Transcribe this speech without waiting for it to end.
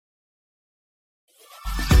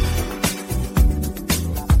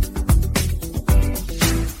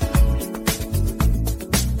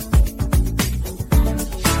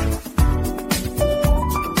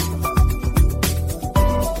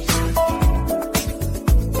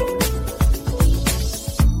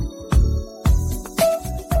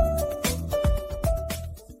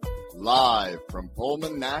Live from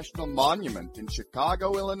Pullman National Monument in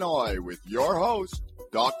Chicago, Illinois, with your host,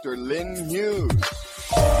 Dr. Lynn Hughes.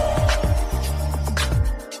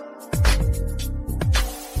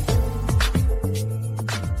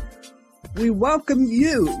 We welcome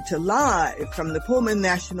you to Live from the Pullman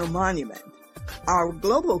National Monument, our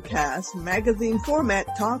global cast magazine format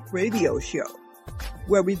talk radio show,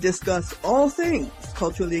 where we discuss all things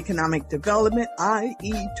cultural economic development,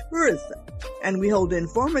 i.e. tourism, and we hold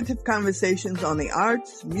informative conversations on the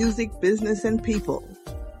arts, music, business, and people.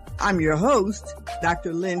 I'm your host,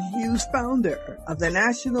 Dr. Lynn Hughes, founder of the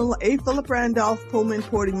National A. Philip Randolph Pullman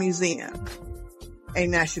Porter Museum, a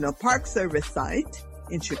National Park Service site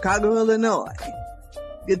in Chicago, Illinois.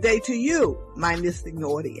 Good day to you, my listening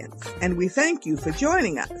audience, and we thank you for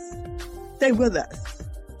joining us. Stay with us.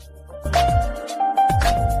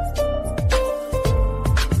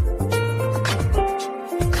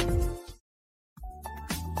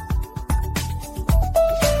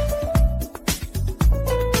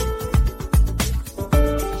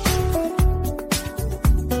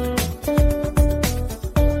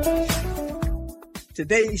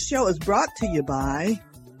 Today's show is brought to you by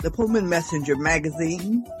the Pullman Messenger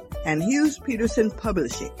magazine and Hughes Peterson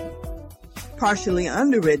Publishing. Partially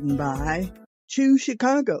underwritten by Choose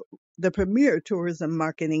Chicago, the premier tourism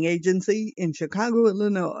marketing agency in Chicago,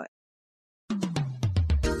 Illinois.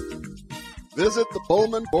 Visit the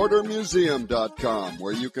PullmanPorterMuseum.com,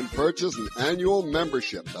 where you can purchase an annual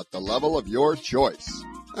membership at the level of your choice.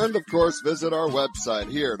 And, of course, visit our website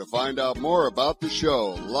here to find out more about the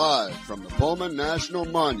show live from the Pullman National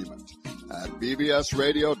Monument at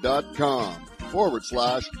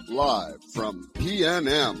bbsradio.com/live from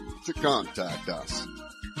PNM to contact us.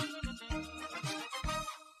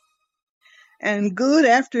 And good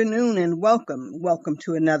afternoon and welcome. Welcome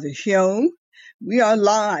to another show. We are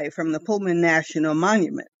live from the Pullman National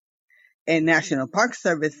Monument, a National Park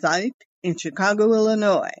Service site in Chicago,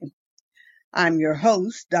 Illinois. I'm your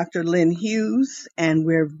host, Dr. Lynn Hughes, and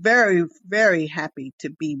we're very, very happy to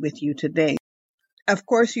be with you today. Of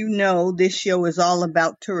course, you know this show is all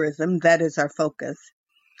about tourism. That is our focus.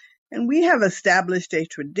 And we have established a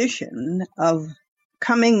tradition of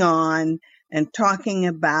coming on and talking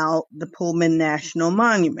about the Pullman National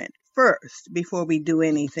Monument first before we do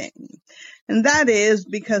anything. And that is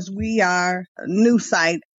because we are a new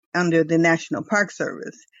site under the National Park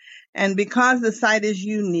Service. And because the site is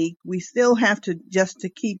unique, we still have to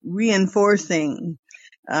keep reinforcing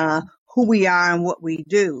who we are and what we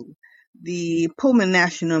do. The Pullman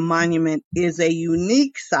National Monument is a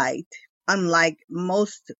unique site, unlike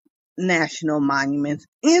most national monuments,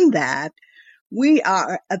 in that we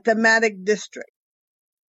are a thematic district.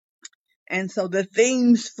 And so the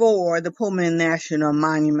themes for the Pullman National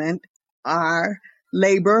Monument are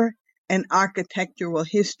labor and architectural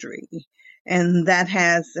history. And that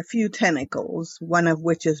has a few tentacles, one of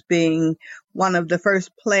which is being one of the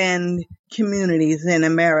first planned communities in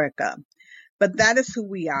America. But that is who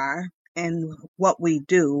we are and what we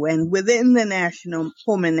do. And within the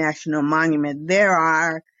Pullman National Monument, there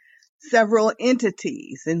are several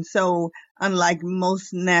entities. And so, unlike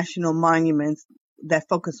most national monuments that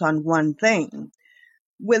focus on one thing,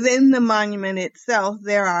 within the monument itself,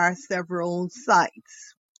 there are several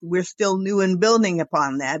sites. We're still new in building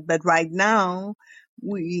upon that, but right now,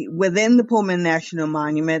 within the Pullman National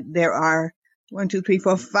Monument, there are 7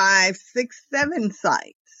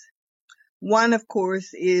 sites. One, of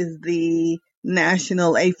course, is the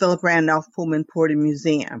National A. Philip Randolph Pullman Porter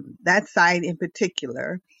Museum. That site in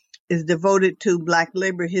particular is devoted to Black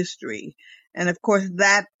labor history. And of course,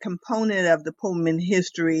 that component of the Pullman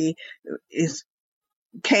history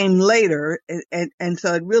came later, and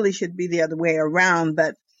so it really should be the other way around,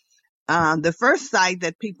 but the first site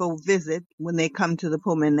that people visit when they come to the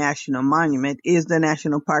Pullman National Monument is the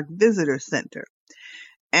National Park Visitor Center.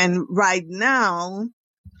 And right now,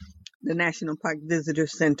 the National Park Visitor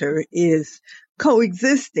Center is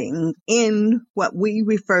coexisting in what we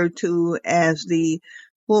refer to as the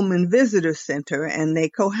Pullman Visitor Center, and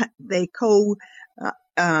they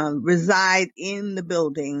reside in the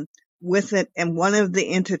building with it, and one of the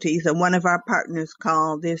entities and one of our partners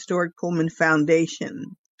called the Historic Pullman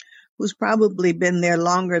Foundation, who's probably been there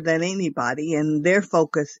longer than anybody, and their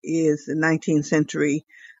focus is the 19th century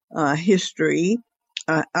history,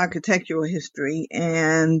 architectural history,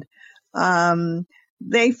 and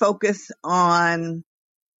they focus on,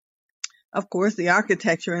 of course, the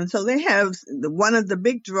architecture. And so they have one of the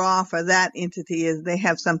big draw for that entity is they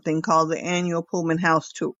have something called the annual Pullman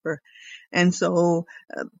House Tour. And so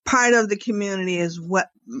part of the community is what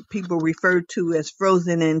people refer to as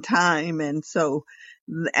frozen in time. And so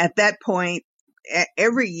at that point,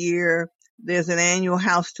 every year, there's an annual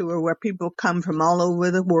house tour where people come from all over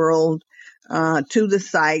the world to the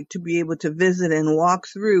site to be able to visit and walk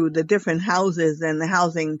through the different houses and the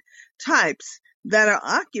housing types that are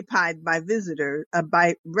occupied by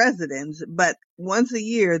by residents. But once a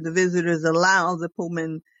year, the visitors allow the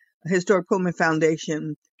Historic Pullman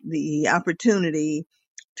Foundation the opportunity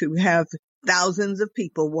to have thousands of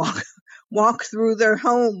people walk through their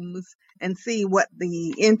homes and see what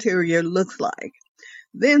the interior looks like.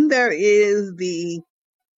 Then there is the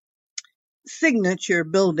signature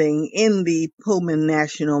building in the Pullman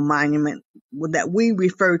National Monument that we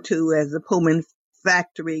refer to as the Pullman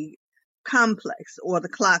Factory Complex or the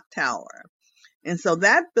Clock Tower. And so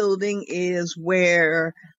that building is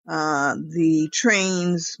where the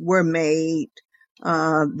trains were made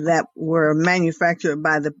that were manufactured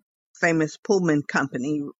by the famous Pullman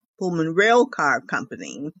company, Pullman Rail Car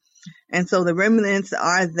Company. And so the remnants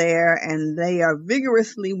are there, and they are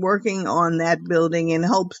vigorously working on that building in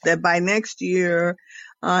hopes that by next year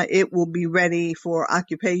it will be ready for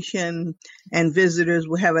occupation and visitors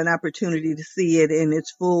will have an opportunity to see it in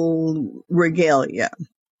its full regalia.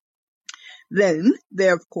 Then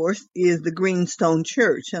there, of course, is the Greenstone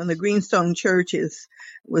Church. And the Greenstone Church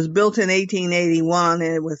was built in 1881,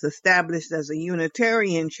 and it was established as a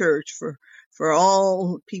Unitarian church for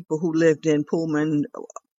all people who lived in Pullman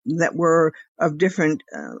that were of different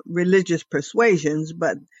religious persuasions.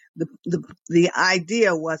 But the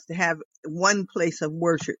idea was to have one place of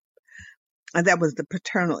worship. And that was the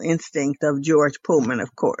paternal instinct of George Pullman,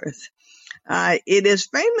 of course. It is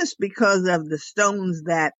famous because of the stones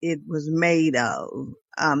that it was made of.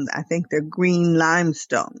 I think they're green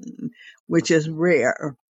limestone, which is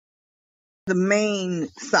rare. The main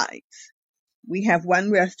sites. We have one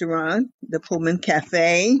restaurant, the Pullman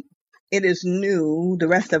Cafe. It is new. The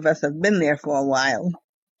rest of us have been there for a while.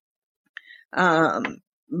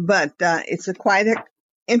 But it's quite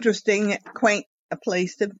interesting, quaint a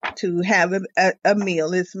place to have a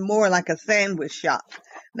meal. It's more like a sandwich shop,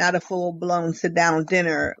 not a full-blown sit-down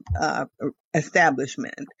dinner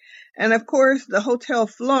establishment. And of course, the Hotel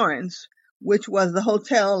Florence, which was the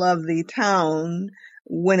hotel of the town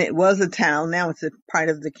when it was a town, now it's a part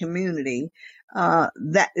of the community,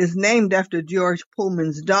 that is named after George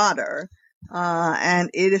Pullman's daughter. And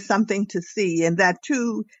it is something to see. And that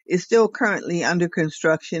too is still currently under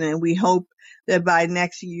construction. And we hope that by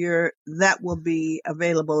next year that will be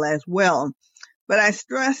available as well. But I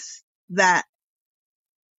stress that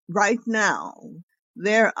right now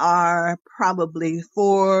there are probably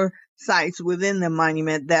 4 sites within the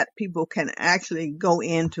monument that people can actually go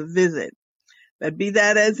in to visit. But be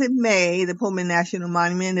that as it may, the Pullman National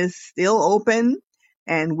Monument is still open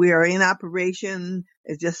and we are in operation.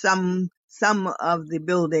 It's just some of the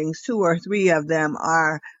buildings, 2 or 3 of them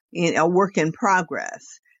are in a work in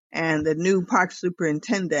progress. And the new park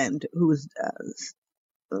superintendent, who's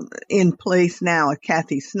in place now,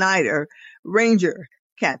 Kathy Snyder, Ranger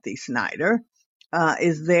Kathy Snyder,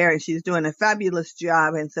 is there, and she's doing a fabulous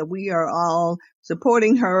job. And so we are all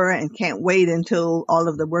supporting her and can't wait until all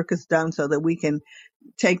of the work is done so that we can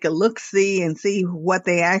take a look-see and see what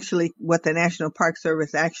the National Park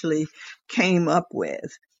Service actually came up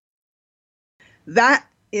with. That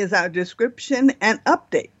is our description and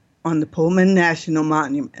update on the Pullman National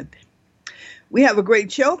Monument. We have a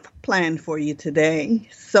great show planned for you today,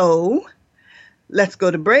 so let's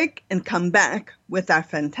go to break and come back with our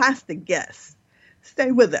fantastic guests.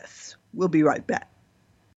 Stay with us. We'll be right back.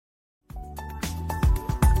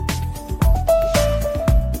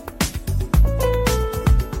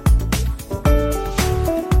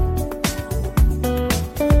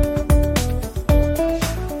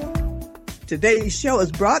 Today's show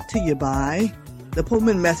is brought to you by the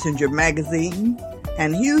Pullman Messenger Magazine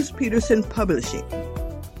and Hughes Peterson Publishing.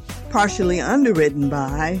 Partially underwritten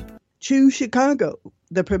by Choose Chicago,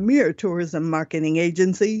 the premier tourism marketing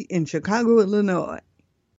agency in Chicago, Illinois.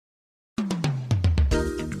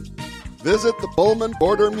 Visit the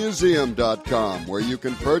PullmanBorderMuseum.com, where you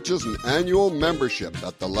can purchase an annual membership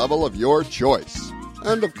at the level of your choice.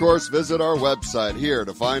 And of course, visit our website here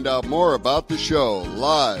to find out more about the show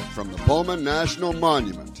live from the Pullman National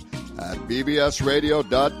Monument at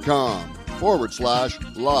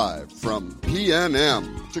bbsradio.com/live from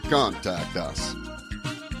PNM to contact us.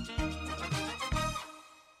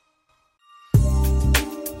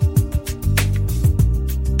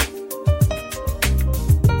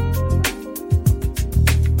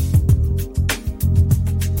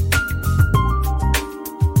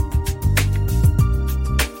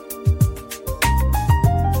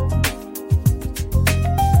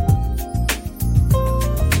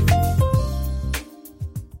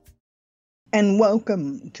 and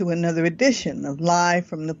welcome to another edition of Live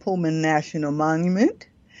from the Pullman National Monument.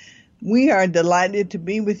 We are delighted to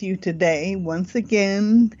be with you today. Once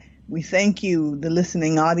again, we thank you, the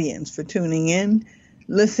listening audience, for tuning in,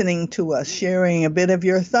 listening to us, sharing a bit of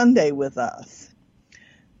your Sunday with us.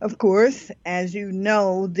 Of course, as you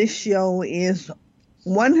know, this show is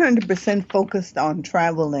 100% focused on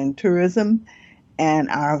travel and tourism, and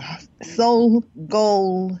our sole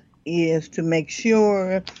goal is to make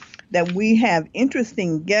sure that we have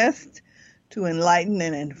interesting guests to enlighten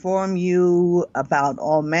and inform you about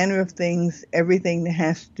all manner of things, everything that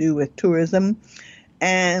has to do with tourism.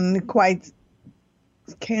 And quite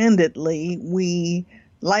candidly, we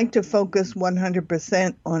like to focus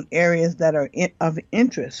 100% on areas that are of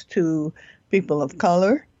interest to people of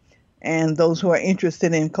color and those who are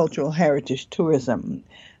interested in cultural heritage tourism.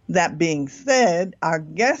 That being said, our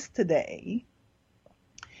guest today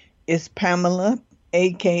is Pamela,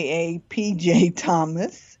 aka PJ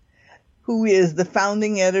Thomas, who is the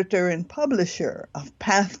founding editor and publisher of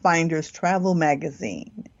PathFinders Travel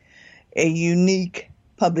Magazine, a unique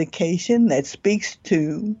publication that speaks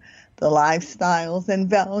to the lifestyles and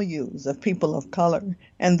values of people of color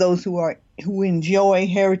and those who enjoy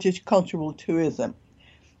heritage cultural tourism.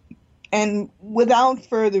 And without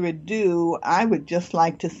further ado, I would just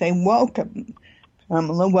like to say welcome.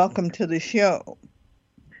 Pamela, welcome to the show.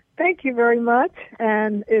 Thank you very much,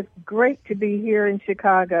 and it's great to be here in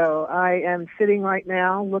Chicago. I am sitting right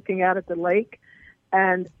now looking out at the lake,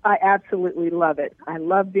 and I absolutely love it. I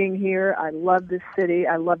love being here. I love this city.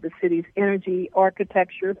 I love the city's energy,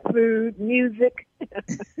 architecture, food, music.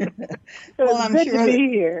 I'm good to be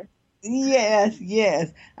here.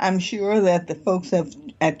 Yes. I'm sure that the folks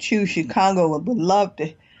at Choose Chicago would love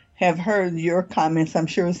to have heard your comments. I'm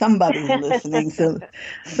sure somebody's listening. So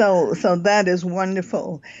that is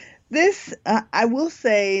wonderful. This, I will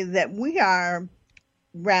say that we are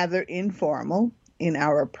rather informal in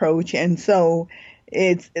our approach. And so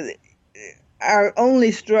it's our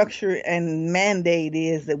only structure and mandate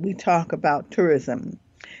is that we talk about tourism.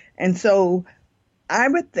 And so I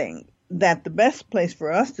would think that the best place for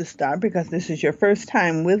us to start, because this is your first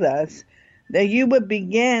time with us, that you would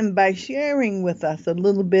begin by sharing with us a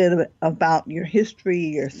little bit about your history,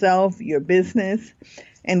 yourself, your business,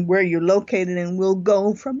 and where you're located, and we'll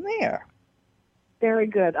go from there. Very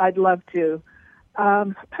good. I'd love to.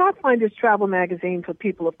 PathFinders Travel Magazine for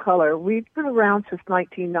People of Color, we've been around since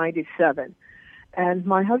 1997. And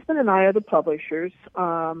my husband and I are the publishers,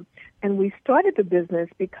 and we started the business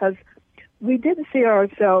because we didn't see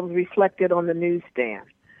ourselves reflected on the newsstand.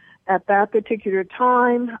 At that particular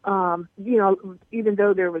time, even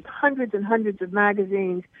though there was hundreds and hundreds of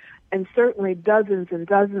magazines and certainly dozens and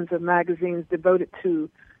dozens of magazines devoted to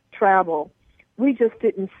travel, we just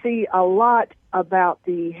didn't see a lot about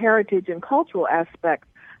the heritage and cultural aspects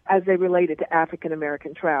as they related to African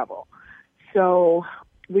American travel. So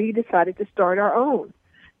we decided to start our own.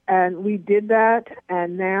 And we did that,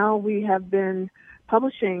 and now we have been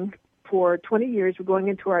publishing for 20 years. We're going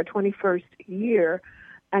into our 21st year,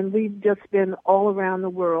 and we've just been all around the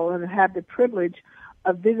world and had the privilege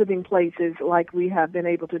of visiting places like we have been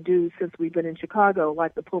able to do since we've been in Chicago,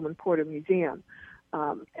 like the Pullman Porter Museum.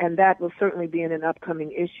 And that will certainly be in an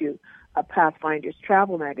upcoming issue of PathFinders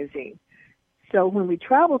Travel Magazine. So when we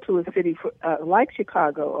travel to a city like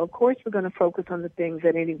Chicago, of course we're going to focus on the things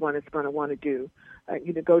that anyone is going to want to do.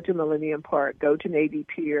 Go to Millennium Park, go to Navy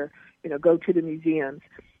Pier, go to the museums.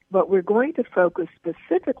 But we're going to focus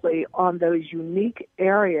specifically on those unique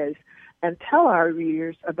areas and tell our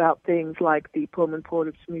readers about things like the Pullman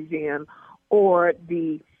Porter Museum or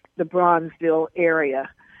the Bronzeville area,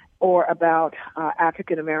 or about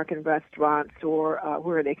African-American restaurants, or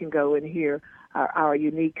where they can go and hear our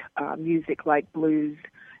unique music like blues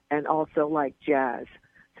and also like jazz.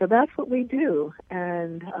 So that's what we do.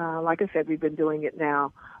 And like I said, we've been doing it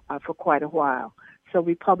now for quite a while. So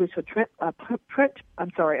we publish a print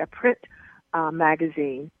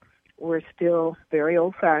magazine. We're still very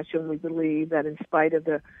old-fashioned. We believe that in spite of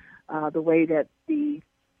the way that the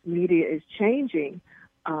media is changing,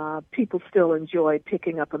 people still enjoy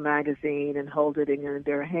picking up a magazine and hold it in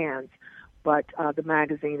their hands. But the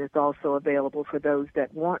magazine is also available for those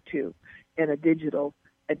that want to in a digital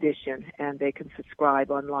edition, and they can subscribe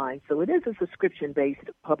online. So it is a subscription-based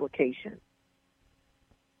publication.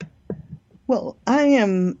 Well,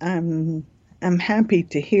 I'm happy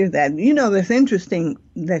to hear that. It's interesting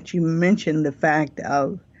that you mentioned the fact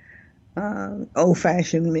of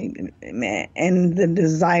old-fashioned and the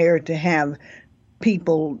desire to have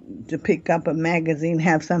people to pick up a magazine,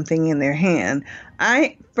 have something in their hand.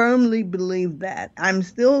 I firmly believe that. I'm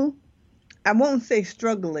still I won't say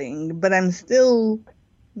struggling, but I'm still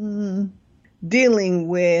mm, dealing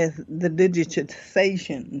with the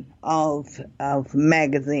digitization of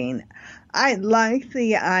magazine. I like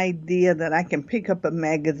the idea that I can pick up a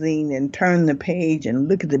magazine and turn the page and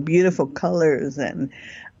look at the beautiful colors, and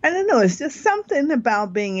I don't know, it's just something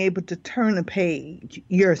about being able to turn a page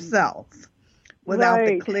yourself without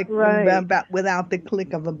the Right, click right, without the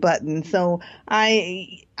click of a button. So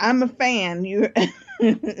I'm a fan. You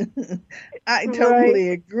I right. totally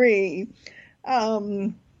agree.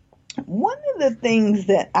 Um, One of the things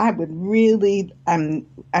that I would really, I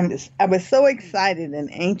was so excited and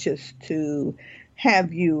anxious to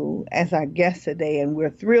have you as our guest today, and we're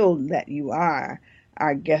thrilled that you are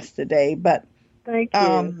our guest today. But Thank you.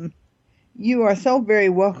 um, you are so very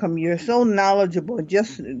welcome. You're so knowledgeable.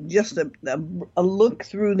 Just a look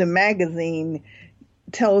through the magazine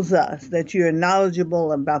tells us that you're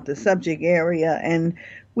knowledgeable about the subject area, and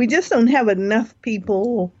we just don't have enough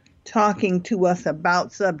people talking to us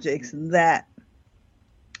about subjects that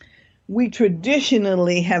we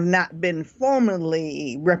traditionally have not been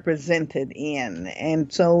formally represented in.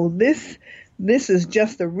 And so this is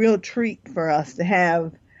just a real treat for us to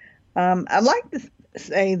have. I'd like to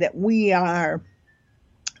say that we are,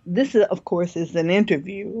 this is, of course, is an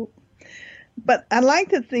interview, but I like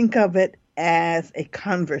to think of it as a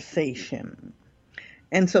conversation.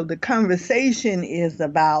 And so the conversation is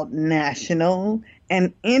about national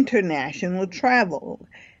and international travel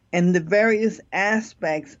and the various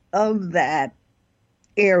aspects of that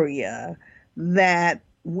area that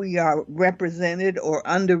we are represented or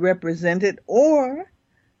underrepresented, or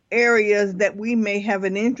areas that we may have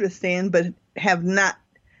an interest in but have not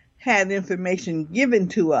had information given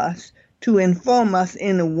to us to inform us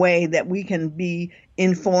in a way that we can be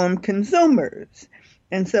informed consumers.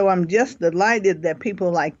 And so I'm just delighted that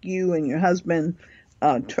people like you and your husband,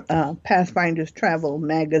 Pathfinders Travel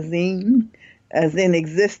Magazine, is in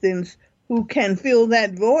existence, who can fill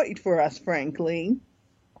that void for us, frankly.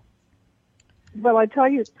 Well, I tell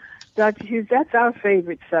you, Dr. Hughes, that's our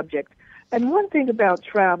favorite subject. And one thing about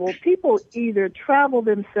travel, people either travel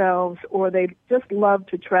themselves or they just love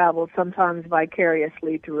to travel, sometimes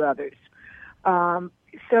vicariously through others.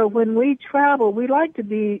 So when we travel, we like to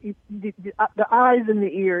be the eyes and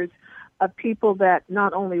the ears of people that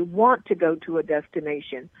not only want to go to a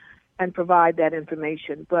destination and provide that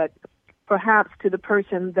information, but perhaps to the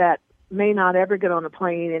person that may not ever get on a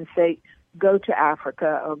plane and say, go to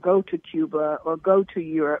Africa or go to Cuba or go to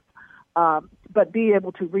Europe, but be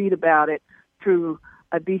able to read about it through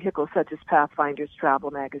a vehicle such as Pathfinders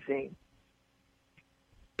Travel Magazine.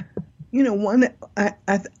 You know,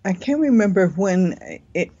 I can't remember when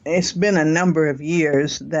it's been a number of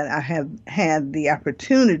years that I have had the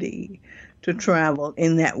opportunity to travel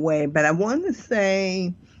in that way, but I want to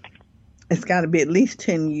say it's got to be at least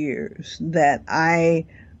 10 years that I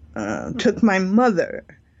took my mother.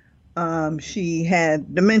 She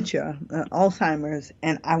had dementia, Alzheimer's,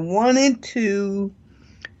 and I wanted to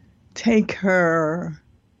take her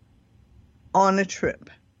on a trip,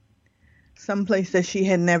 someplace that she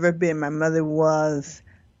had never been. My mother was,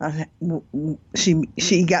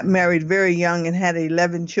 she got married very young and had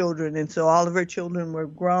 11 children, and so all of her children were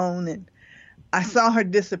grown, and I saw her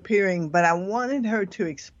disappearing, but I wanted her to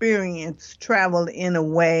experience travel in a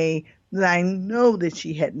way that I know that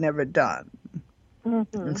she had never done.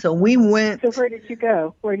 Mm-hmm. And so we went. So where did you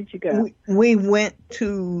go? Where did you go? We went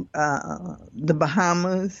to the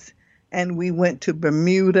Bahamas, and we went to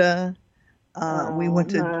Bermuda. We went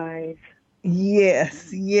to, nice.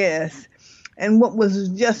 yes, yes. And what was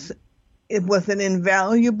just, it was an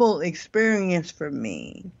invaluable experience for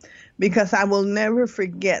me, because I will never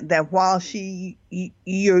forget that while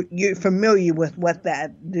you're familiar with what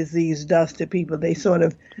that disease does to people. They sort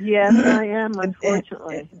of, yes, I am,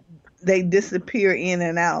 unfortunately. They disappear in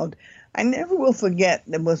and out. I never will forget,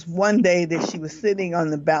 there was one day that she was sitting on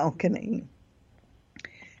the balcony,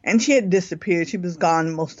 and she had disappeared. She was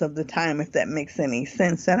gone most of the time, if that makes any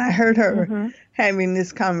sense. And I heard her having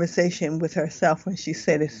this conversation with herself when she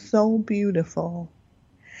said, "It's so beautiful."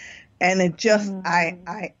 And it just,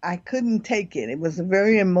 I couldn't take it. It was a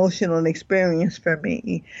very emotional experience for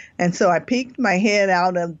me. And so I peeked my head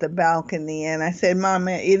out of the balcony and I said,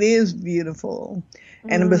 "Mama, it is beautiful."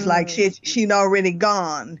 And it was like she'd already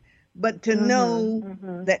gone. But to know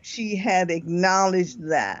that she had acknowledged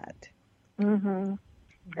that.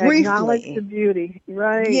 Briefly. Acknowledge the beauty.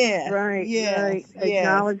 Right, yes, right, yes, right. Yes.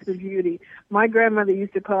 Acknowledge the beauty. My grandmother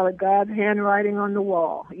used to call it God's handwriting on the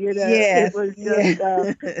wall. You know, yes, it was just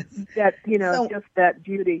that, just that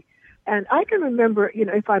beauty. And I can remember,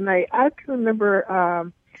 if I may, I can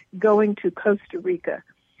remember going to Costa Rica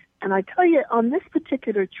And I tell you, on this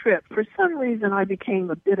particular trip, for some reason, I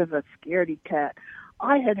became a bit of a scaredy cat.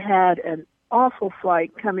 I had had an awful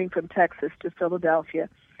flight coming from Texas to Philadelphia.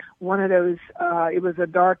 One of those, it was a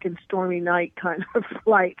dark and stormy night kind of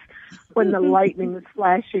flight when the lightning was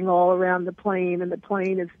flashing all around the plane, and the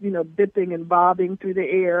plane is, bipping and bobbing through the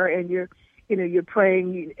air, and you're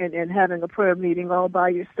praying and having a prayer meeting all by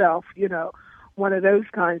yourself, one of those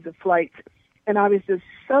kinds of flights. And I was just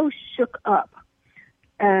so shook up.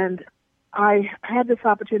 And I had this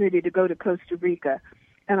opportunity to go to Costa Rica,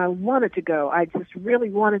 and I wanted to go. I just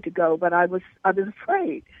really wanted to go, but I was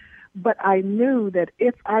afraid. But I knew that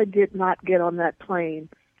if I did not get on that plane,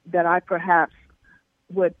 that I perhaps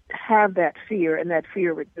would have that fear, and that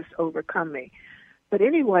fear would just overcome me. But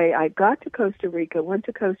anyway, I got to Costa Rica, went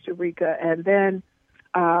to Costa Rica, and then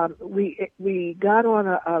we got on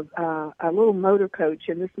a little motor coach,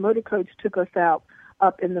 and this motor coach took us out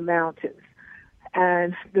up in the mountains.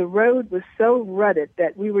 And the road was so rutted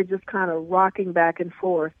that we were just kind of rocking back and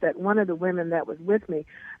forth, that one of the women that was with me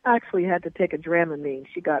actually had to take a Dramamine.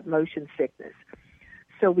 She got motion sickness.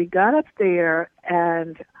 So we got up there,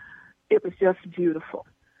 and it was just beautiful.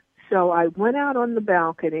 So I went out on the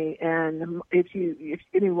balcony, and if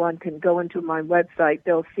anyone can go into my website,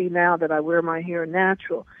 they'll see now that I wear my hair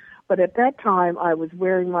natural. But at that time, I was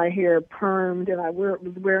wearing my hair permed, and I was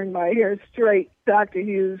wearing my hair straight, Dr.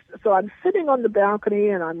 Hughes. So I'm sitting on the balcony,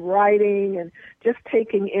 and I'm writing and just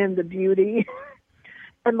taking in the beauty.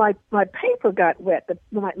 And my paper got wet,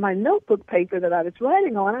 my notebook paper that I was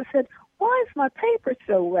writing on. I said, why is my paper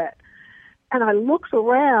so wet? And I looked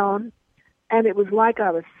around, and it was like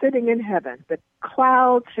I was sitting in heaven. The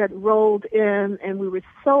clouds had rolled in, and we were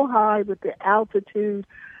so high with the altitude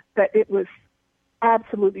that it was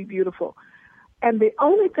absolutely beautiful. And the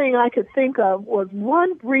only thing I could think of was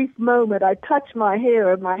one brief moment I touched my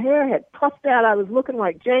hair, and my hair had puffed out. I was looking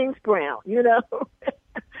like James Brown, And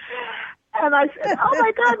I said, oh,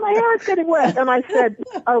 my God, my hair is getting wet. And I said,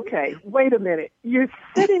 okay, wait a minute. You're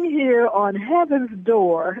sitting here on heaven's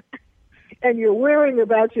door, and you're worrying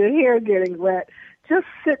about your hair getting wet. Just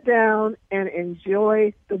sit down and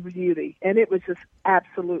enjoy the beauty. And it was just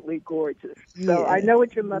absolutely gorgeous. So I know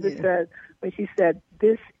what your mother said when she said,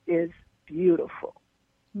 this is beautiful.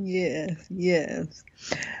 Yes.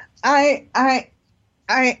 I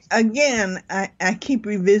keep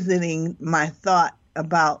revisiting my thought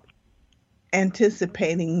about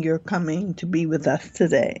anticipating your coming to be with us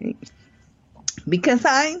today, because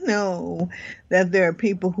I know that there are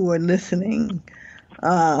people who are listening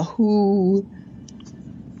who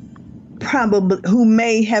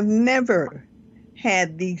may have never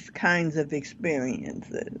had these kinds of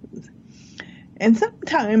experiences. And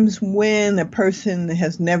sometimes when a person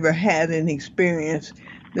has never had an experience,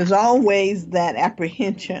 there's always that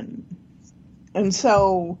apprehension. And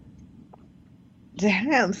so to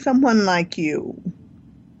have someone like you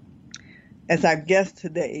as our guest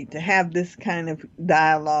today, to have this kind of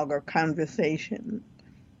dialogue or conversation,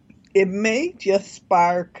 it may just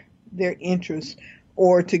spark their interest,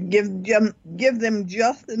 or to give them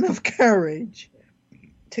just enough courage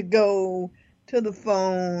to go to the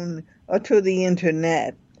phone or to the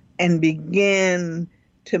internet and begin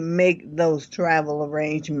to make those travel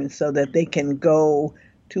arrangements so that they can go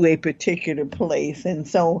to a particular place. And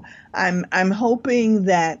so I'm hoping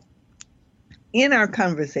that in our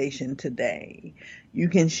conversation today, you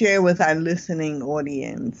can share with our listening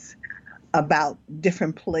audience about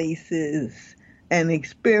different places and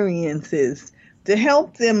experiences to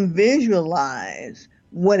help them visualize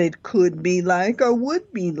what it could be like or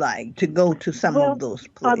would be like to go to some of those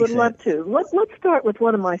places. I would love to. Let's start with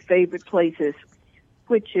one of my favorite places,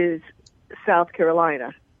 which is South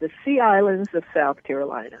Carolina, the Sea Islands of South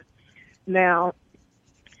Carolina. Now,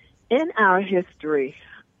 in our history,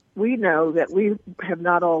 we know that we have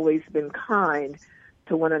not always been kind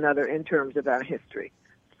to one another in terms of our history.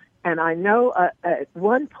 And I know at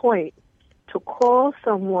one point, to call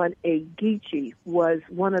someone a geechee was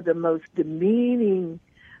one of the most demeaning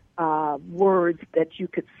words that you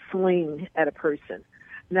could sling at a person.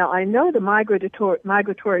 Now, I know the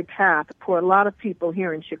migratory path for a lot of people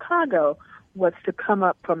here in Chicago was to come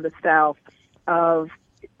up from the south of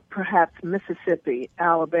perhaps Mississippi,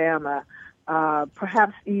 Alabama,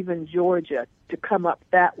 perhaps even Georgia, to come up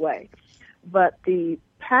that way. But the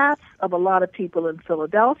paths of a lot of people in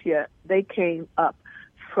Philadelphia, they came up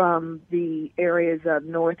from the areas of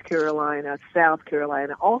North Carolina, South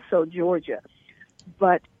Carolina, also Georgia.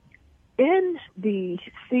 But in the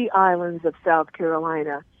Sea Islands of South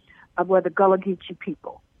Carolina were the Gullah Geechee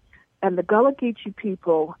people. And the Gullah Geechee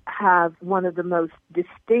people have one of the most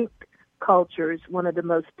distinct cultures, one of the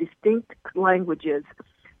most distinct languages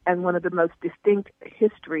and one of the most distinct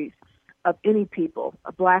histories of any people,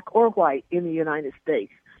 black or white, in the United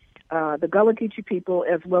States. The Gullah Geechee people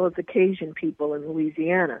as well as the Cajun people in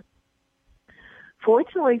Louisiana.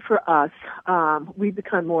 Fortunately for us, we've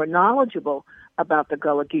become more knowledgeable about the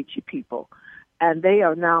Gullah Geechee people, and they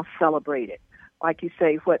are now celebrated. Like you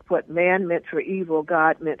say, what man meant for evil,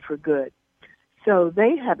 God meant for good. So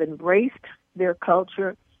they have embraced their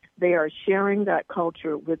culture. They are sharing that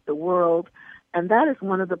culture with the world, and that is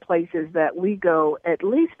one of the places that we go. At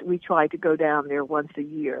least we try to go down there once a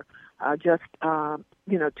year, to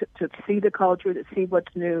see the culture, to see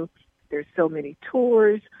what's new. There's so many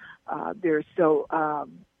tours. There's so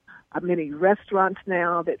many restaurants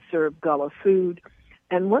now that serve Gullah food.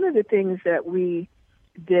 And one of the things that we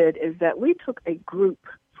did is that we took a group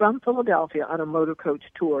from Philadelphia on a motor coach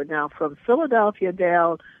tour. Now, from Philadelphia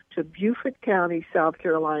down to Beaufort County, South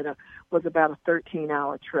Carolina, was about a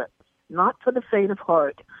 13-hour trip. Not for the faint of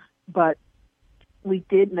heart, but we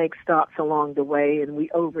did make stops along the way, and we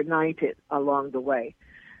overnighted along the way.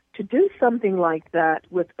 To do something like that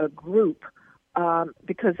with a group,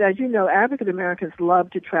 because as you know, African Americans love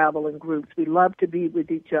to travel in groups. We love to be with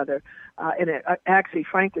each other. And it actually,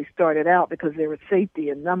 frankly, started out because there was safety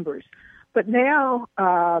in numbers. But now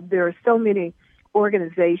there are so many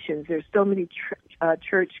organizations, there's so many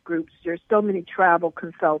church groups, there's so many travel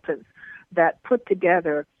consultants that put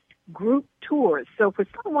together group tours. So for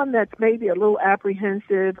someone that's maybe a little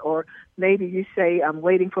apprehensive, or maybe you say, I'm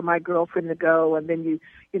waiting for my girlfriend to go, and then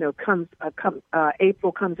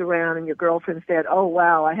April comes around and your girlfriend said, oh,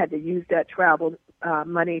 wow, I had to use that travel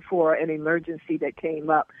money for an emergency that came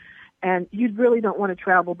up. And you really don't want to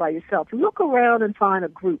travel by yourself. Look around and find a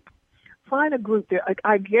group. Find a group there.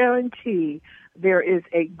 I guarantee there is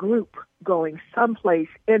a group going someplace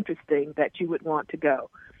interesting that you would want to go.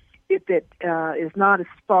 If it is not as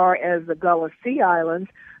far as the Gullah Sea Islands,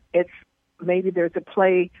 it's maybe there's a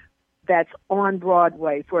play that's on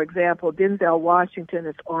Broadway. For example, Denzel Washington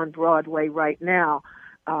is on Broadway right now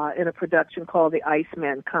in a production called The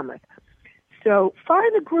Iceman Cometh. So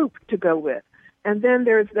find a group to go with. And then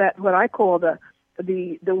there's that, what I call the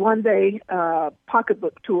one-day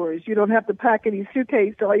pocketbook tours. You don't have to pack any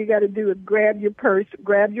suitcase. All you got to do is grab your purse,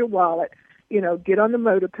 grab your wallet, get on the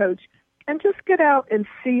motor coach, and just get out and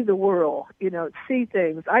see the world, see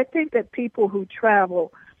things. I think that people who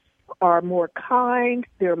travel are more kind,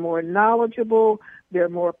 they're more knowledgeable, they're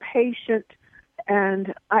more patient,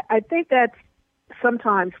 and I think that's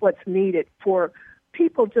sometimes what's needed for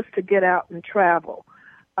people just to get out and travel.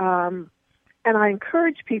 And I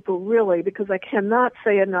encourage people really, because I cannot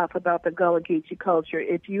say enough about the Gullah Geechee culture,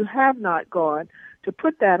 if you have not gone, to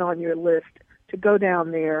put that on your list, to go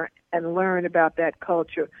down there and learn about that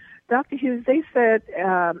culture. Dr. Hughes, they said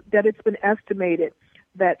that it's been estimated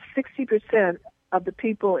that 60% of the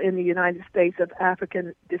people in the United States of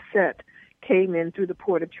African descent came in through the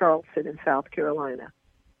port of Charleston in South Carolina.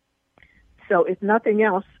 So if nothing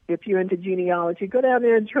else, if you're into genealogy, go down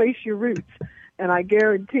there and trace your roots. And I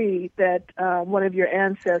guarantee that one of your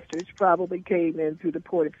ancestors probably came in through the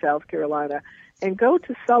port of South Carolina. And go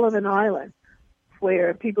to Sullivan Island,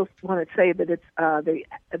 where people want to say that it's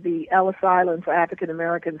the Ellis Island for African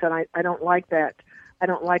Americans, and I don't like that. I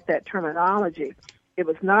don't like that terminology. It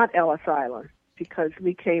was not Ellis Island because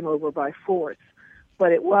we came over by force,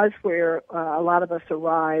 but it was where a lot of us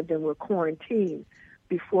arrived and were quarantined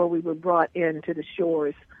before we were brought into the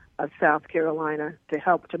shores of South Carolina to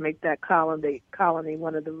help to make that colony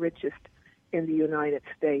one of the richest in the United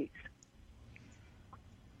States.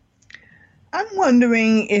 I'm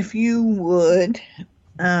wondering if you would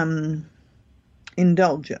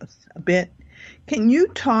indulge us a bit. Can you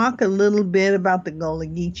talk a little bit about the Gullah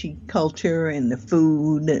Geechee culture and the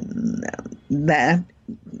food and that?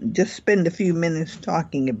 Just spend a few minutes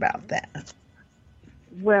talking about that.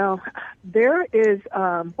 Well, there is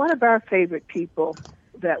one of our favorite people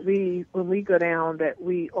that when we go down, that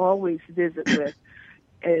we always visit with,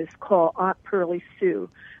 is called Aunt Pearlie Sue.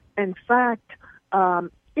 In fact,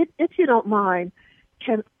 if you don't mind,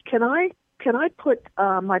 can I put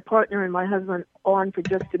my partner and my husband on for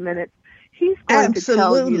just a minute? He's going to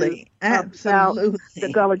tell you about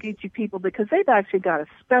the Gullah Geechee people, because they've actually got a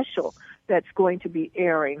special that's going to be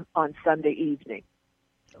airing on Sunday evening.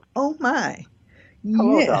 Oh my.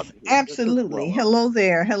 Hello, yes, absolutely. Hello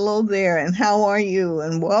there, and how are you?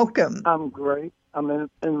 And welcome. I'm great. I'm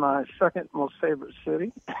in my second most favorite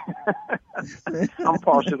city. I'm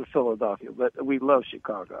partial to Philadelphia, but we love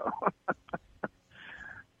Chicago.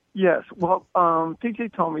 Yes. Well,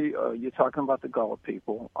 PJ told me you're talking about the Gullah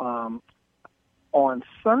people. On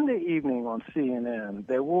Sunday evening on CNN,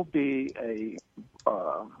 there will be a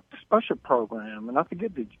special program, and I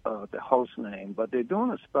forget the host name, but they're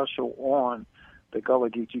doing a special on the Gullah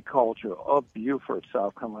Geechee culture of Beaufort,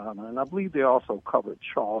 South Carolina, and I believe they also covered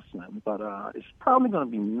Charleston, but it's probably going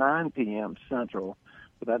to be 9 p.m. Central,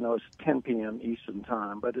 but I know it's 10 p.m. Eastern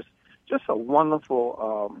Time, but it's just a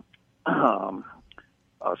wonderful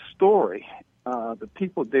story. The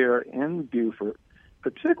people there in Beaufort,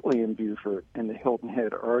 particularly in Beaufort in the Hilton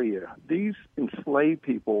Head area, these enslaved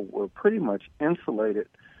people were pretty much insulated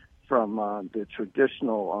from the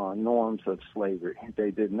traditional norms of slavery. They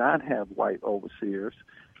did not have white overseers.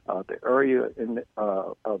 The area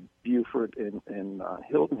of Beaufort and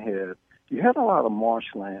Hilton Head, you had a lot of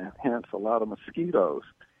marshland, hence a lot of mosquitoes.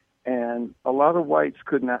 And a lot of whites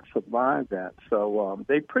could not survive that. So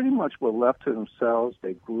they pretty much were left to themselves.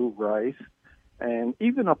 They grew rice. And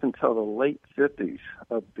even up until the late 50s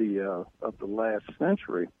of the last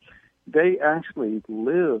century, they actually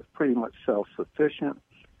lived pretty much self-sufficient.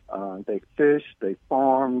 They fished, they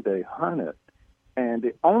farmed, they hunted. And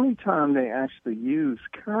the only time they actually used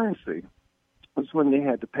currency was when they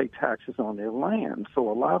had to pay taxes on their land.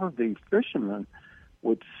 So a lot of the fishermen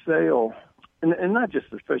would sail, and not just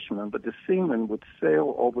the fishermen, but the seamen would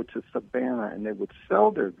sail over to Savannah, and they would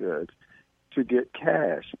sell their goods to get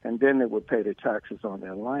cash, and then they would pay their taxes on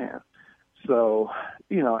their land. So,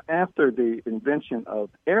 after the invention of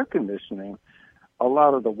air conditioning, a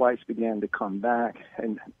lot of the whites began to come back,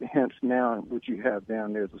 and hence now what you have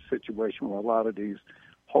down there is a situation where a lot of these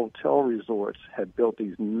hotel resorts had built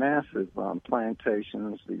these massive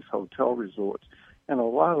plantations, these hotel resorts, and a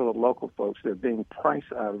lot of the local folks, they're being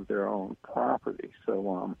priced out of their own property.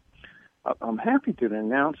 So I'm happy to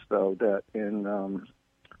announce, though, that in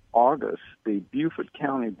August, the Beaufort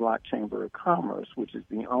County Black Chamber of Commerce, which is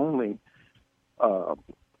the only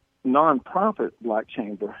nonprofit black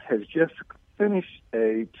chamber, has just finished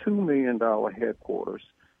a $2 million headquarters.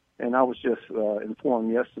 And I was just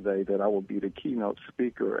informed yesterday that I will be the keynote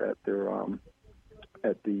speaker at their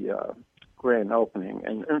at the grand opening,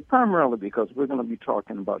 and primarily because we're going to be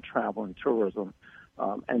talking about travel and tourism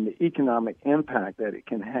and the economic impact that it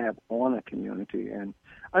can have on a community. And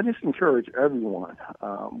I just encourage everyone,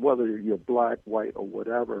 whether you're black, white, or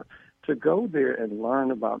whatever, to go there and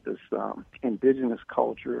learn about this indigenous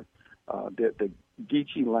culture, the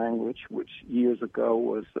Geechee language, which years ago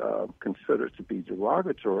was considered to be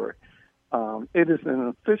derogatory. It is an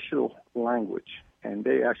official language, and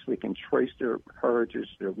they actually can trace their heritage,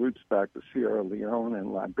 their roots back to Sierra Leone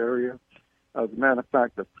and Liberia. As a matter of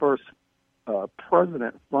fact, the first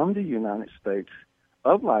president from the United States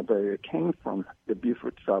of Liberia came from the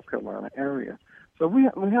Beaufort, South Carolina area. So we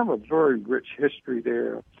have a very rich history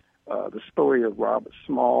there. The story of Robert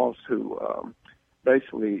Smalls, who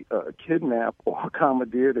basically kidnapped or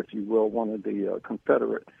commandeered, if you will, one of the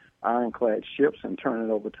Confederate ironclad ships and turned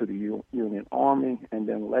it over to the Union Army, and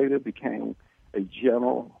then later became a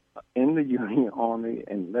general in the Union Army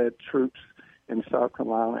and led troops in South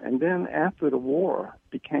Carolina, and then after the war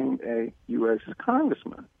became a U.S.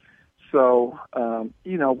 congressman. So,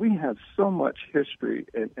 we have so much history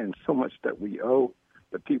and so much that we owe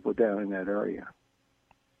the people down in that area.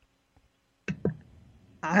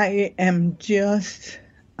 I am just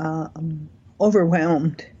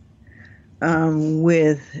overwhelmed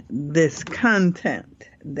with this content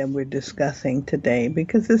that we're discussing today,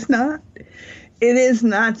 because it is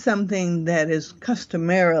not something that is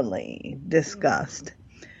customarily discussed.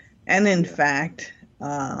 And in fact,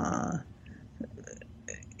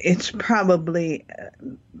 it's probably,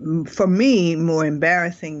 for me, more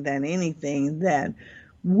embarrassing than anything that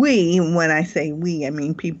we, when I say we, I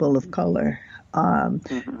mean people of color, has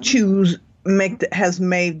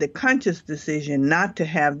made the conscious decision not to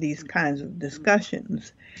have these kinds of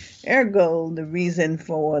discussions. Ergo, the reason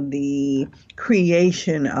for the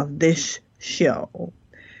creation of this show.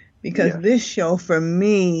 Because this show, for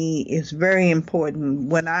me, is very important.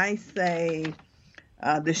 When I say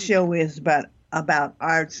the show is about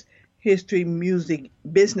arts, history, music,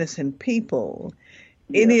 business, and people,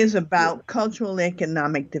 it is about cultural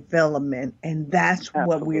economic development, and that's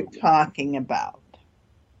what we're talking about.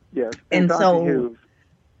 Yes, and Dr. Hughes,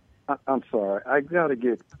 I'm sorry, I got to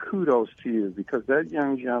give kudos to you, because that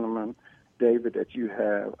young gentleman, David, that you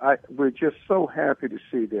have, we're just so happy to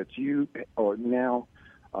see that you are now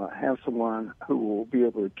have someone who will be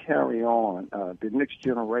able to carry on the next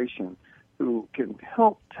generation, who can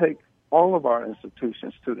help take all of our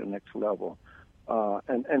institutions to the next level.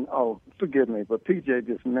 And forgive me, but PJ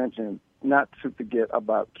just mentioned not to forget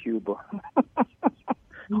about Cuba.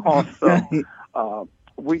 Also,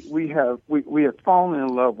 we have fallen in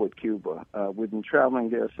love with Cuba. We've been traveling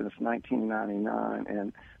there since 1999,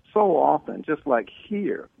 and so often, just like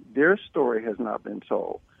here, their story has not been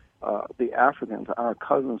told. The Africans, our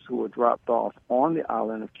cousins who were dropped off on the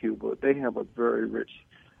island of Cuba, they have a very rich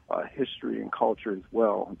history and culture as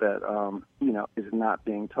well that, is not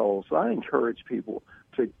being told. So I encourage people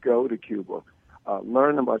to go to Cuba,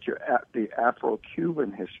 learn about the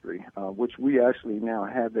Afro-Cuban history, which we actually now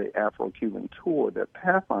have the Afro-Cuban tour that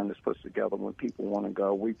PathFinders puts together when people want to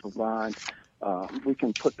go. We provide, we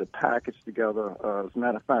can put the package together. As a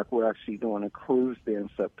matter of fact, we're actually doing a cruise there in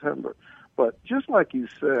September. But just like you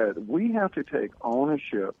said, we have to take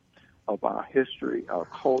ownership of our history, our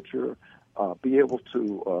culture, be able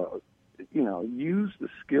to, use the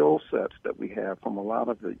skill sets that we have from a lot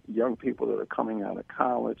of the young people that are coming out of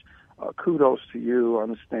college. Kudos to you. I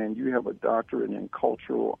understand you have a doctorate in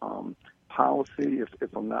cultural policy,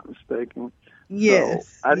 if I'm not mistaken.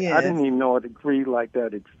 Yes. So I yes. didn't even know a degree like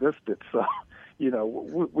that existed. So,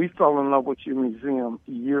 we fell in love with your museum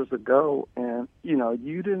years ago, and,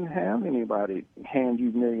 you didn't have anybody hand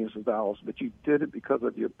you millions of dollars, but you did it because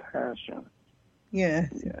of your passion. Yes,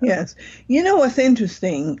 yes. You know what's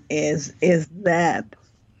interesting is that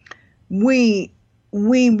we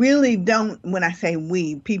really don't, when I say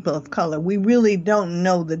we, people of color, we really don't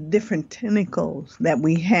know the different tentacles that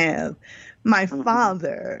we have. My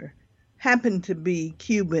father happened to be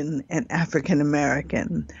Cuban and African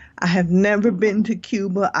American. I have never been to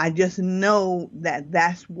Cuba. I just know that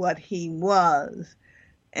that's what he was.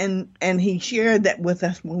 And he shared that with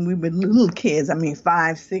us when we were little kids. I mean,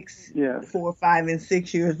 5, 6, 4, 5, and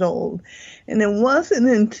 6 years old. And it wasn't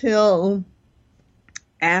until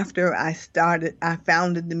after I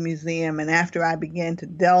founded the museum, and after I began to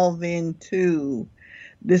delve into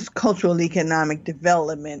this cultural economic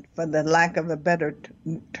development, for the lack of a better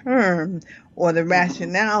term, or the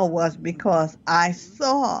rationale was because I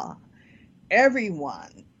saw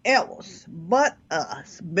everyone else but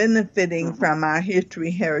us benefiting from our history,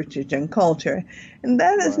 heritage, and culture. And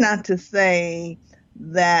that is not to say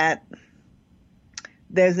that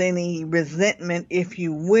there's any resentment, if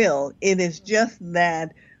you will. It is just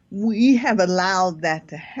that we have allowed that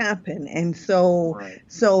to happen. And so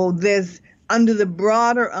there's, under the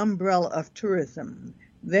broader umbrella of tourism,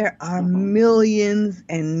 there are millions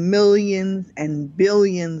and millions and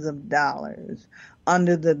billions of dollars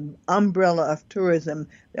under the umbrella of tourism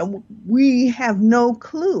that we have no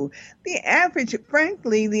clue. The average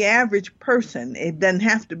person, it doesn't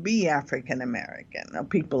have to be African American or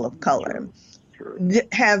people of color,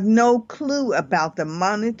 have no clue about the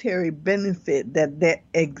monetary benefit that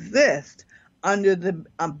exists under the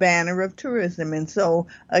banner of tourism. And so,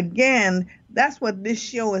 again, that's what this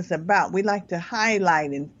show is about. We like to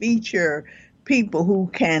highlight and feature people who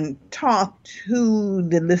can talk to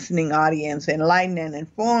the listening audience, enlighten and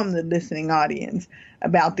inform the listening audience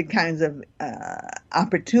about the kinds of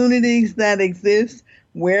opportunities that exist,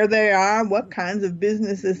 where they are, what kinds of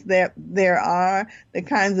businesses there are, the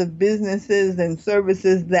kinds of businesses and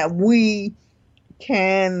services that we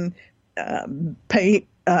can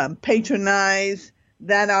patronize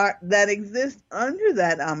that exist under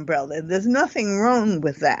that umbrella. There's nothing wrong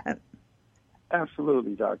with that.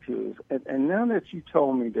 Absolutely, Dr. Hughes. And now that you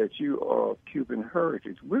told me that you are of Cuban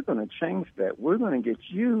heritage, we're going to change that. We're going to get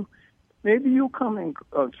you, maybe you'll come and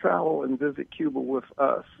travel and visit Cuba with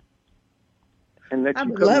us. And let I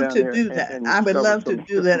you would come love down to there do that. I would love to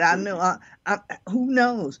do that. I know, who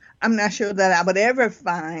knows? I'm not sure that I would ever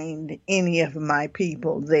find any of my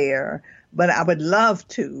people there, but I would love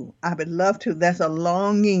to. I would love to. There's a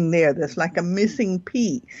longing there. There's like a missing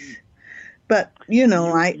piece. But,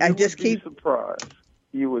 I just keep surprised.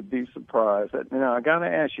 You would be surprised. Now, I got to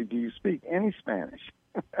ask you, do you speak any Spanish?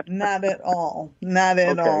 Not at all. Not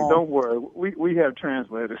at all. Okay, don't worry. We have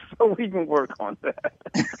translators, so we can work on that.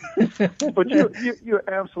 But you're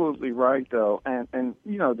absolutely right, though. And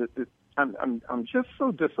I'm just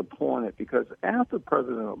so disappointed because after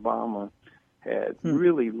President Obama had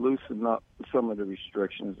really loosened up some of the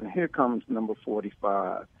restrictions, and here comes number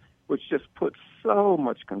 45, which just puts so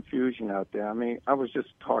much confusion out there. I mean, I was just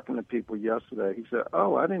talking to people yesterday. He said,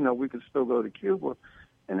 I didn't know we could still go to Cuba.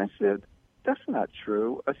 And I said, that's not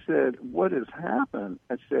true. I said, what has happened?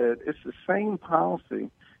 I said, it's the same policy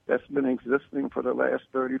that's been existing for the last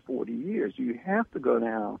 30, 40 years. You have to go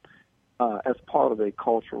down as part of a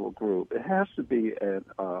cultural group. It has to be an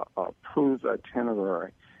approved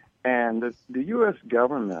itinerary. And the U.S.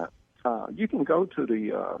 government, you can go to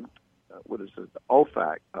the the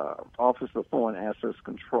OFAC, Office of Foreign Assets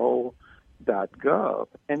Control.gov,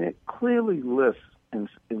 and it clearly lists and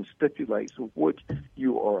stipulates what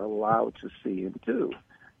you are allowed to see and do.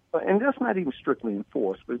 And that's not even strictly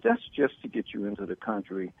enforced, but that's just to get you into the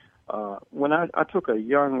country When I took a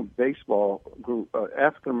young baseball group,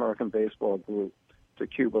 African American baseball group, to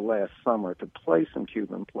Cuba last summer to play some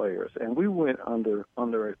Cuban players, and we went under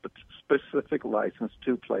a specific license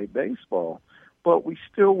to play baseball, but we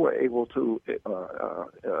still were able to,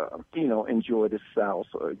 enjoy the South,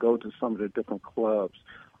 or go to some of the different clubs.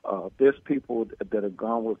 There's people that have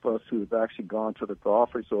gone with us who have actually gone to the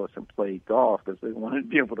golf resorts and played golf because they wanted to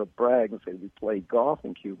be able to brag and say we played golf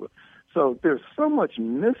in Cuba. So there's so much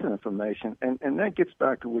misinformation, and that gets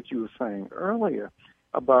back to what you were saying earlier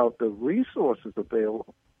about the resources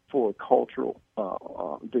available for cultural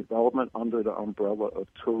development under the umbrella of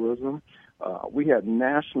tourism. We have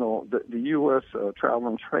the U.S. Travel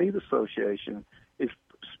and Trade Association is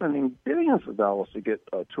spending billions of dollars to get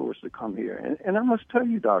tourists to come here. And I must tell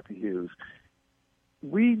you, Dr. Hughes,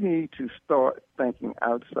 we need to start thinking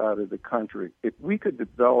outside of the country. If we could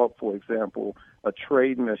develop, for example, a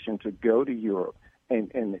trade mission to go to Europe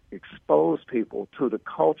and expose people to the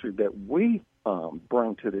culture that we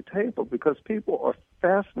bring to the table, because people are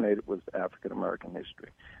fascinated with African American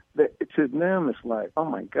history. To them, it's like, oh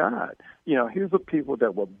my God, here's the people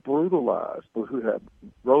that were brutalized, but who have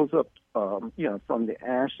rose up, from the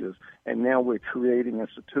ashes, and now we're creating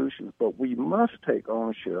institutions. But we must take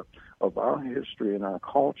ownership of our history and our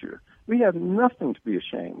culture. We have nothing to be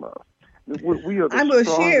ashamed of. I will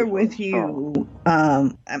share with you.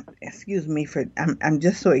 Excuse me I'm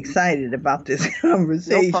just so excited about this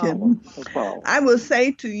conversation. No problem. I will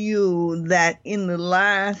say to you that in the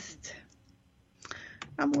last,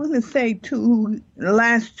 I'm going to say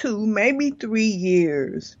last 2, maybe 3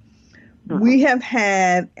 years, we have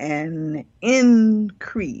had an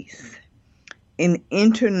increase in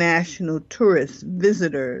international tourist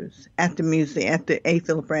visitors at the museum, at the A.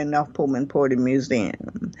 Philip Randolph Pullman Porter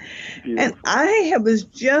Museum. Beautiful. And I was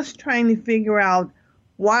just trying to figure out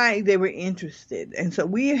why they were interested. And so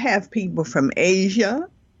we have people from Asia,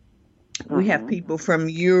 we have people from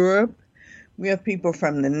Europe, we have people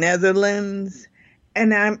from the Netherlands,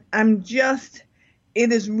 and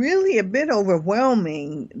it is really a bit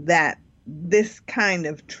overwhelming that this kind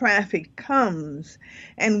of traffic comes.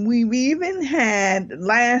 And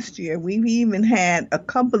last year, we've even had a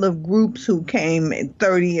couple of groups who came at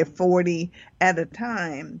 30 or 40 at a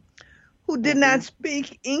time who did not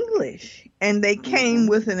speak English, and they came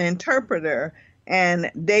with an interpreter.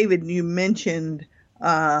 And David, you mentioned,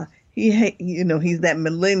 he's that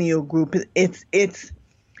millennial group.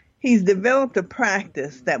 He's developed a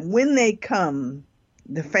practice that when they come,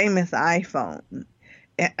 the famous iPhone,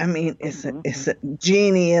 I mean, it's a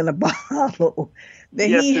genie in a bottle. That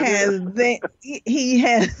he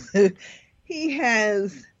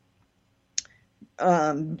has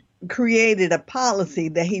created a policy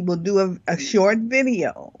that he will do a short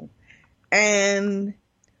video. And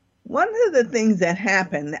one of the things that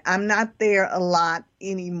happened, I'm not there a lot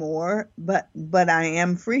anymore, but I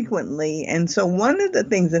am frequently. And so one of the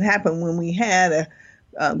things that happened when we had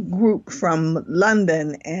a group from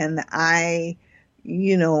London, and I'm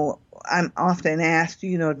often asked,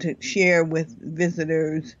 to share with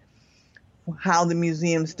visitors how the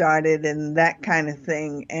museum started and that kind of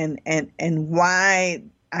thing, and why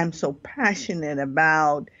I'm so passionate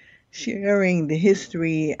about sharing the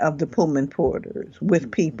history of the Pullman Porters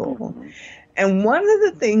with people. And one of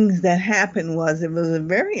the things that happened was it was a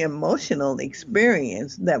very emotional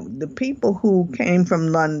experience that the people who came from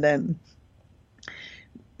London,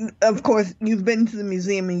 of course, you've been to the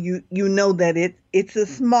museum and you know that it's a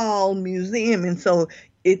small museum, and so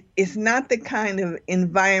it's not the kind of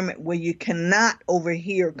environment where you cannot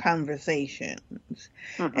overhear conversations.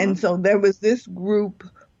 And so there was this group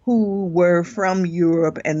who were from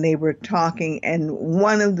Europe, and they were talking, and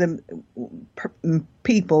one of the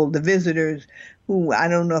people, the visitors, who I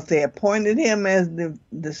don't know if they appointed him as the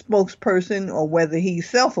spokesperson or whether he's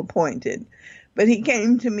self-appointed, but he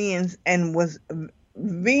came to me and was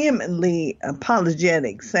vehemently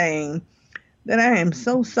apologetic, saying that I am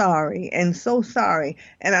so sorry and so sorry.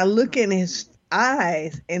 And I look in his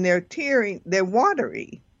eyes and they're teary, they're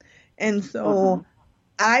watery. And so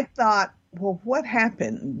I thought, well, what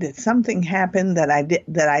happened? Did something happen that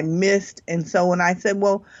I missed? And so when I said,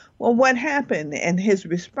 well, what happened? And his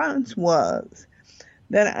response was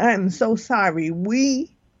that I'm so sorry.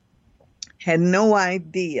 We had no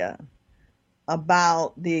idea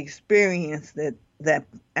about the experience that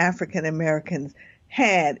African Americans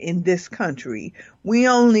had in this country. We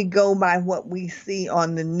only go by what we see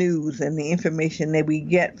on the news and the information that we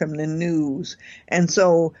get from the news. And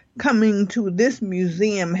so coming to this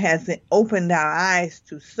museum has opened our eyes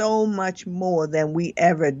to so much more than we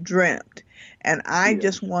ever dreamt. And I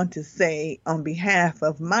just want to say on behalf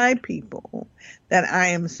of my people that I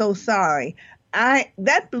am so sorry.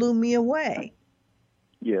 That blew me away.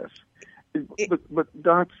 Yes. But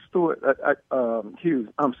Dr. Stewart, Hughes,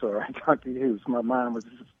 I'm sorry, Dr. Hughes, my mind was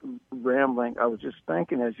just rambling. I was just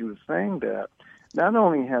thinking as you were saying that, not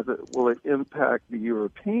only will it impact the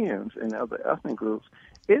Europeans and other ethnic groups,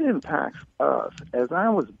 it impacts us. As I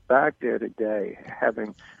was back there today, I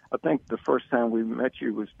think the first time we met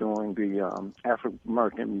you was during the African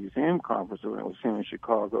American Museum Conference when it was here in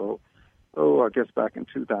Chicago, I guess back in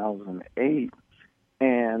 2008.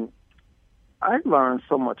 And I learned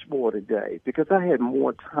so much more today because I had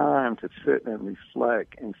more time to sit and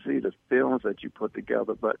reflect and see the films that you put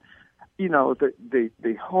together. But,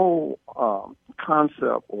 the whole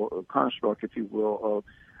concept or construct, if you will, of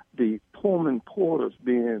the Pullman porters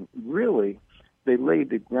being really, they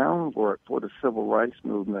laid the groundwork for the civil rights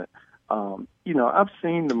movement. I've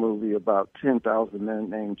seen the movie about 10,000 Men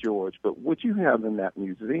Named George, but what you have in that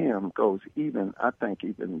museum goes even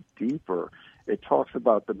deeper. It talks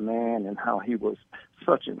about the man and how he was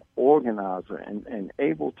such an organizer and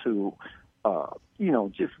able to,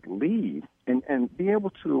 just lead and be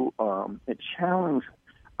able to challenge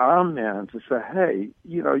our men to say, hey,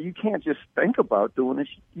 you can't just think about doing this.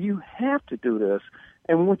 You have to do this.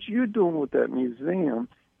 And what you're doing with that museum,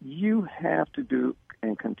 you have to do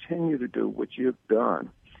and continue to do what you've done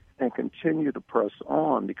and continue to press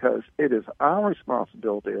on because it is our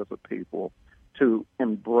responsibility as a people to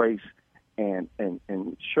embrace and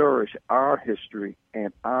cherish our history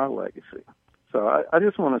and our legacy. So I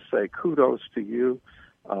just want to say kudos to you.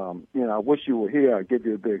 I wish you were here. I'd give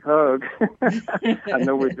you a big hug. I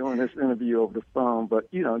know we're doing this interview over the phone,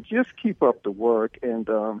 but, just keep up the work. And,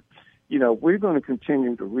 we're going to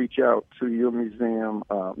continue to reach out to your museum.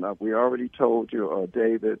 Now, we already told you,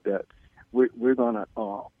 David, that we're going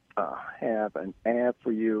to have an ad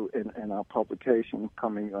for you in our publication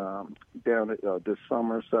coming down this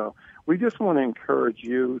summer. So we just want to encourage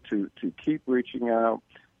you to keep reaching out,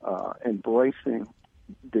 embracing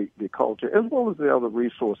the culture, as well as the other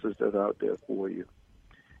resources that are out there for you.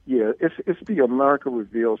 Yeah, it's the America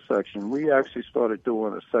Revealed section. We actually started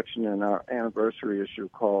doing a section in our anniversary issue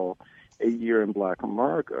called A Year in Black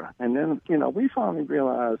America. And then, we finally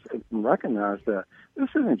realized and recognized that this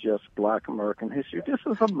isn't just Black American history. This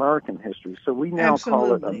is American history. So we now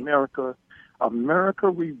call it America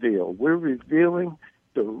Revealed. We're revealing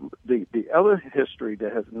the other history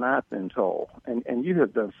that has not been told. And you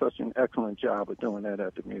have done such an excellent job of doing that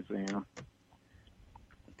at the museum.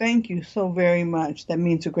 Thank you so very much. That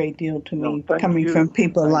means a great deal to me, coming from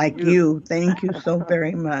people like you. Thank you so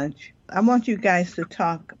very much. I want you guys to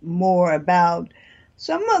talk more about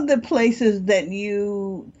some of the places that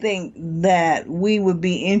you think that we would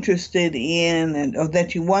be interested in or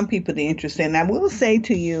that you want people to be interested in. I will say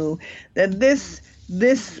to you that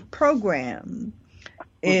this program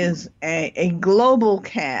is a global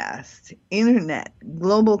cast,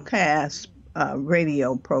 global cast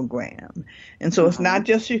radio program. And so it's not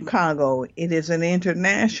just Chicago, it is an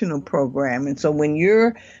international program. And so when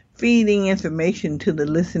you're feeding information to the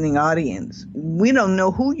listening audience, we don't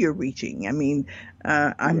know who you're reaching. I mean,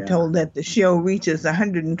 I'm told that the show reaches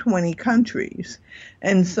 120 countries.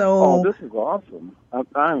 And so... Oh, this is awesome.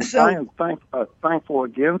 I am thankful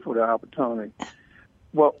again for the opportunity.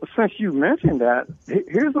 Well, since you mentioned that,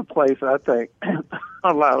 here's a place I think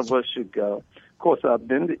a lot of us should go. Of course, I've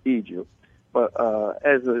been to Egypt. But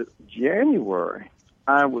as of January,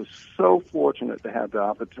 I was so fortunate to have the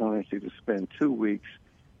opportunity to spend 2 weeks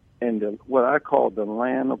in what I call the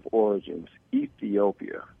land of origins,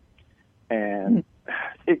 Ethiopia. And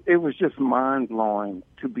it was just mind-blowing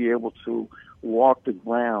to be able to walk the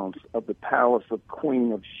grounds of the palace of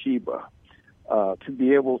Queen of Sheba, to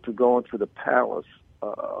be able to go into the palace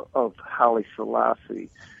of Haile Selassie,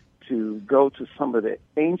 to go to some of the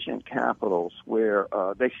ancient capitals where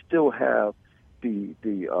they still have the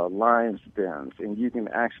lion's dens, and you can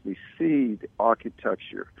actually see the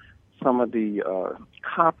architecture. Some of the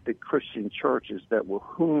Coptic Christian churches that were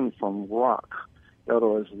hewn from rock, that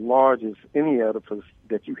are as large as any edifice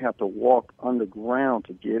that you have to walk underground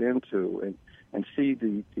to get into, and see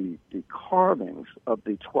the carvings of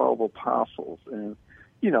the 12 apostles. And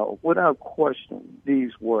without question,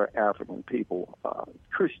 these were African people.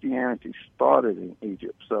 Christianity started in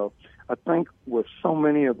Egypt. So I think with so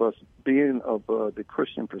many of us being of the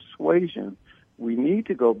Christian persuasion, we need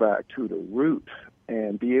to go back to the root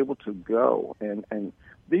and be able to go. And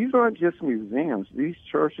these aren't just museums. These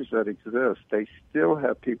churches that exist, they still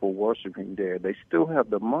have people worshiping there. They still have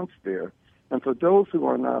the monks there. And for those who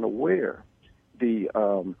are not aware, it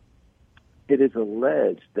is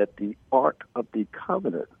alleged that the Ark of the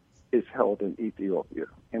Covenant is held in Ethiopia,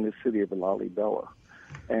 in the city of Lalibela.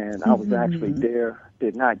 And I was actually there,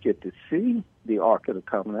 did not get to see the Ark of the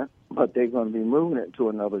Covenant, but they're going to be moving it to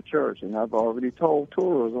another church. And I've already told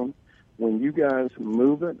tourism, when you guys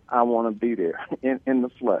move it, I want to be there in the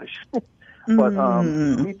flesh. But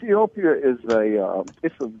Ethiopia is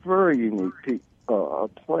it's a very unique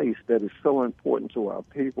place that is so important to our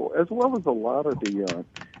people, as well as a lot of the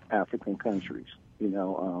African countries. You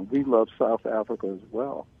know, we love South Africa as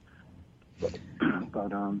well. But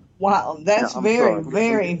wow, that's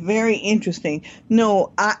very, very interesting.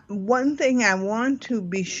 No, one thing I want to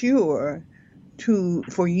be sure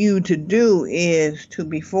for you to do is to,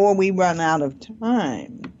 before we run out of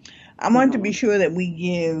time, I want to be sure that we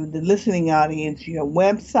give the listening audience your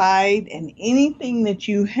website and anything that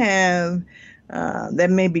you have that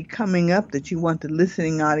may be coming up that you want the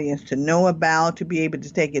listening audience to know about, to be able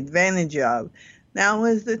to take advantage of. Now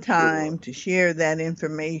is the time to share that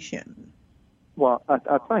information. Well,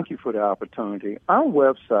 I thank you for the opportunity. Our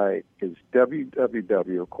website is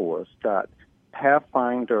www, of course,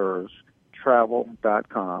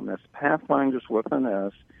 .pathfinderstravel.com. That's Pathfinders with an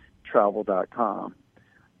S, travel.com.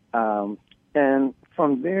 And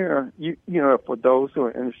from there, you know, for those who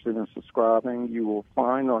are interested in subscribing, you will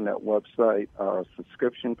find on that website our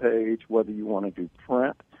subscription page, whether you want to do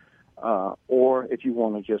print or if you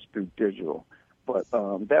want to just do digital. But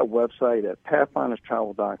that website at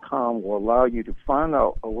PathfindersTravel.com will allow you to find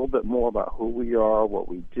out a little bit more about who we are, what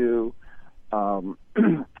we do.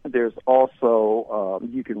 There's also,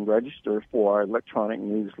 you can register for our electronic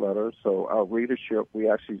newsletter. So our readership, we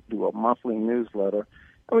actually do a monthly newsletter,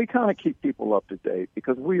 and we kind of keep people up to date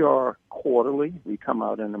because we are quarterly. We come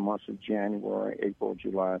out in the months of January, April,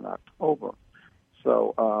 July, and October.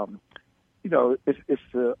 So, you know, it's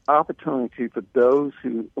the opportunity for those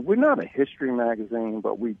who, we're not a history magazine,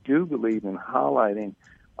 but we do believe in highlighting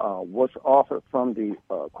what's offered from the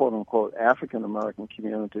quote-unquote African-American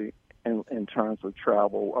community in terms of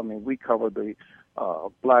travel. I mean, we cover the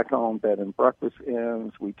black-owned bed and breakfast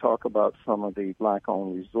inns. We talk about some of the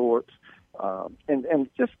black-owned resorts, and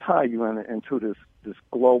just tie you into this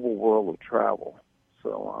global world of travel.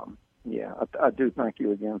 So, yeah, I do thank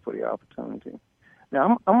you again for the opportunity.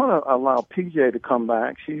 Now, I'm going to allow PJ to come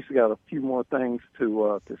back. She's got a few more things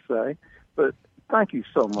to say, but thank you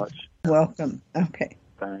so much. Welcome. Okay.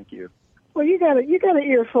 Thank you. Well, you got an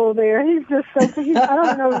earful there. He's just so. I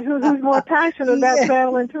don't know who's more passionate about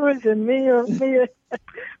travel and tourism, me or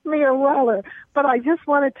Weller. But I just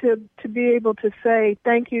wanted to be able to say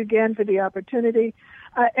thank you again for the opportunity,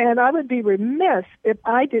 and I would be remiss if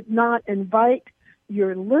I did not invite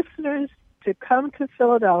your listeners to come to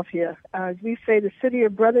Philadelphia, as we say, the city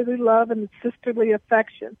of brotherly love and sisterly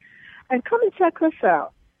affection, and come and check us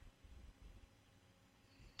out.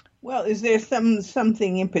 Well, is there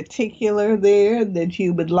something in particular there that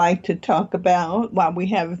you would like to talk about while we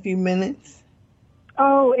have a few minutes?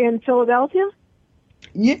 Oh, in Philadelphia?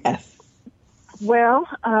 Yes. Well,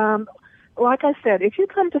 like I said, if you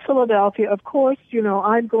come to Philadelphia, of course, you know,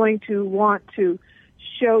 I'm going to want to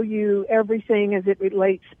show you everything as it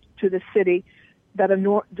relates to the city that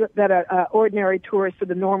ordinary tourists or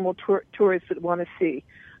the normal tourists would want to see.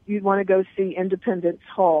 You'd want to go see Independence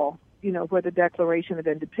Hall, you know, where the Declaration of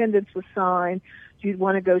Independence was signed. You'd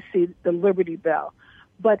want to go see the Liberty Bell.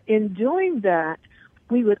 But in doing that,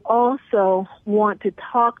 we would also want to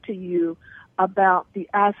talk to you about the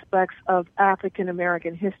aspects of African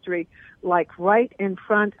American history, like right in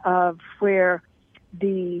front of where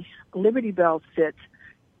the Liberty Bell sits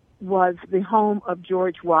was the home of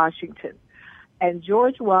George Washington. And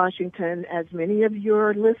George Washington, as many of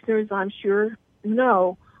your listeners I'm sure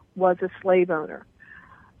know, was a slave owner.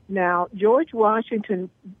 Now, George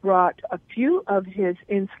Washington brought a few of his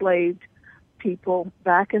enslaved people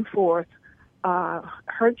back and forth,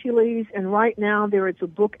 Hercules, and right now there is a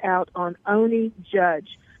book out on Oni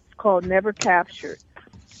Judge. It's called Never Captured.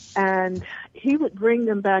 And he would bring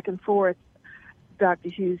them back and forth, Dr.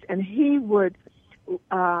 Hughes, and he would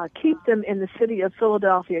keep them in the city of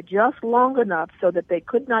Philadelphia just long enough so that they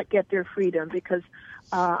could not get their freedom, because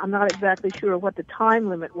I'm not exactly sure what the time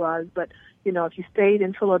limit was, but, you know, if you stayed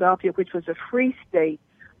in Philadelphia, which was a free state,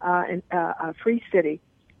 a free city,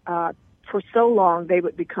 for so long they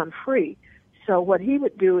would become free. So what he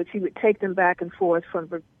would do is he would take them back and forth from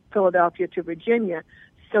Philadelphia to Virginia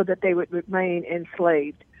so that they would remain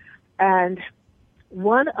enslaved. And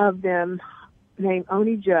one of them, named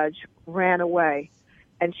Oni Judge ran away,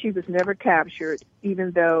 and she was never captured,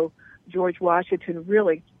 even though George Washington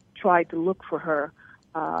really tried to look for her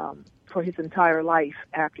for his entire life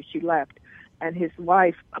after she left. And his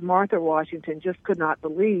wife, Martha Washington, just could not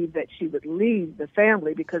believe that she would leave the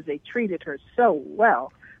family because they treated her so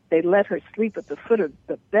well. They let her sleep at the foot of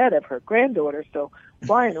the bed of her granddaughter, so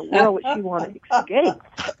why in the world would she want to escape?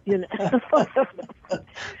 You know.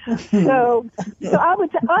 So I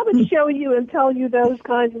would show you and tell you those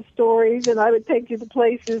kinds of stories, and I would take you to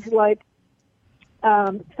places like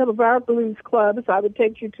some of our blues clubs. I would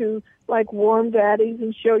take you to like Warm Daddies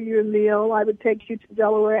and show you a meal. I would take you to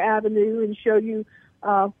Delaware Avenue and show you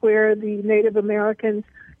where the Native Americans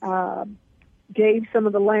gave some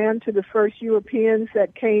of the land to the first Europeans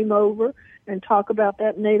that came over, and talk about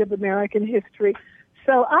that Native American history.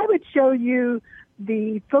 So I would show you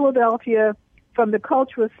the Philadelphia from the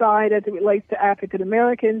cultural side as it relates to African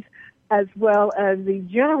Americans, as well as the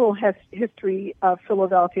general history of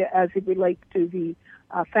Philadelphia as it relates to the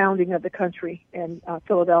founding of the country, and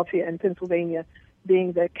Philadelphia and Pennsylvania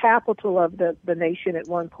being the capital of the nation at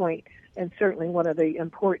one point, and certainly one of the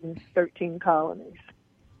important 13 colonies.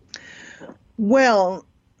 Well,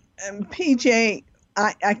 PJ,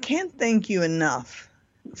 I can't thank you enough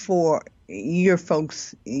for your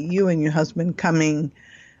folks, you and your husband coming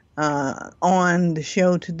on the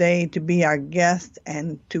show today to be our guest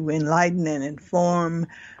and to enlighten and inform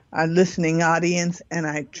our listening audience. And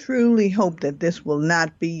I truly hope that this will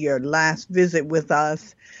not be your last visit with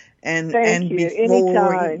us. Thank you.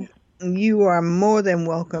 Before anytime. You are more than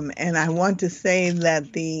welcome. And I want to say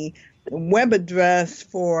that the web address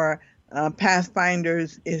for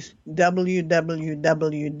PathFinders is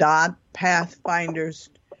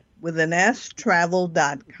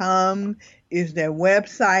www.pathfinderstravel.com is their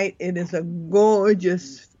website. It is a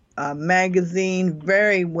gorgeous magazine,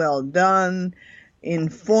 very well done,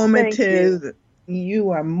 informative. You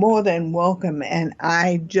are more than welcome, and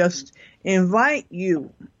I just invite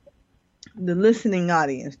you, the listening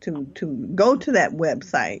audience, to go to that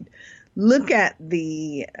website. Look at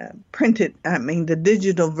the the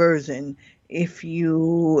digital version. If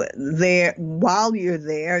while you're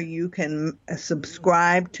there, you can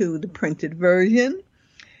subscribe to the printed version.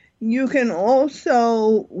 You can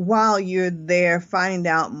also, while you're there, find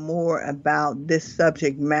out more about this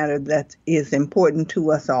subject matter that is important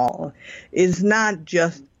to us all. It's not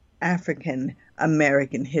just African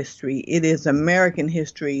American history. It is American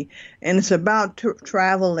history, and it's about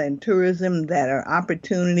travel and tourism that are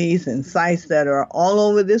opportunities and sites that are all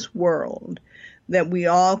over this world that we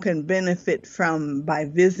all can benefit from by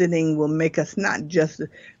visiting. Will make us not just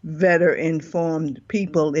better informed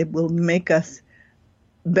people, it will make us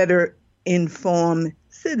better informed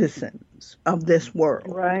citizens of this world.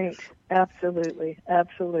 Right. Absolutely.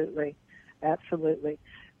 Absolutely. Absolutely.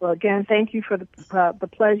 Well, again, thank you for the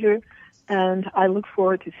pleasure. And I look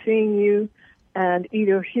forward to seeing you, and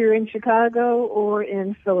either here in Chicago or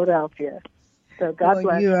in Philadelphia. So God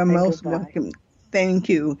bless. You are most welcome. Thank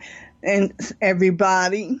you. And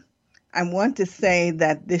everybody, I want to say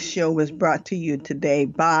that this show was brought to you today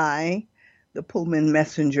by the Pullman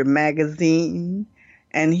Messenger magazine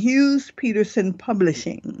and Hughes Peterson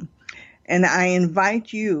Publishing. And I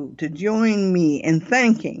invite you to join me in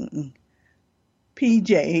thanking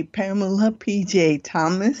Pamela P.J.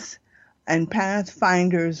 Thomas, and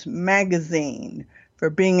PathFinders magazine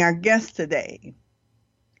for being our guest today.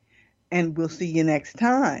 And we'll see you next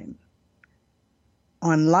time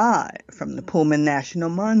on Live from the Pullman National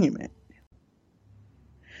Monument.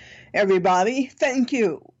 Everybody, thank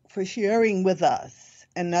you for sharing with us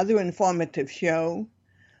another informative show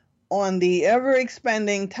on the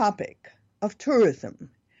ever-expanding topic of tourism.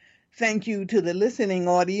 Thank you to the listening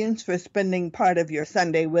audience for spending part of your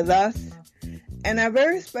Sunday with us. And a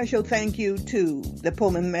very special thank you to the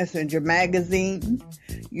Pullman Messenger magazine,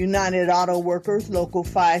 United Auto Workers, Local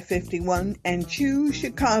 551, and Choose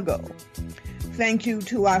Chicago. Thank you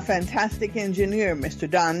to our fantastic engineer, Mr.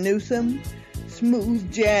 Don Newsom,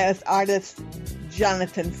 smooth jazz artist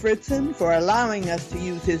Jonathan Fritzen, for allowing us to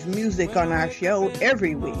use his music on our show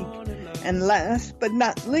every week. And last but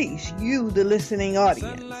not least, you, the listening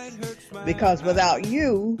audience, because without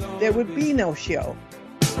you, there would be no show.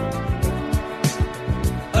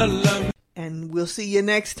 And we'll see you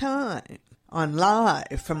next time on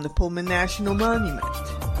Live from the Pullman National Monument.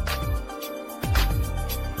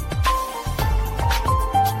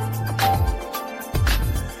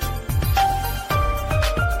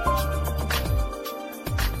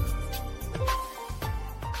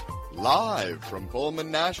 Live from Pullman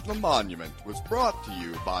National Monument was brought to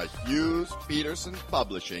you by Hughes Peterson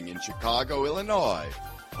Publishing in Chicago, Illinois.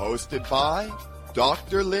 Hosted by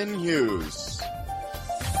Dr. Lynn Hughes.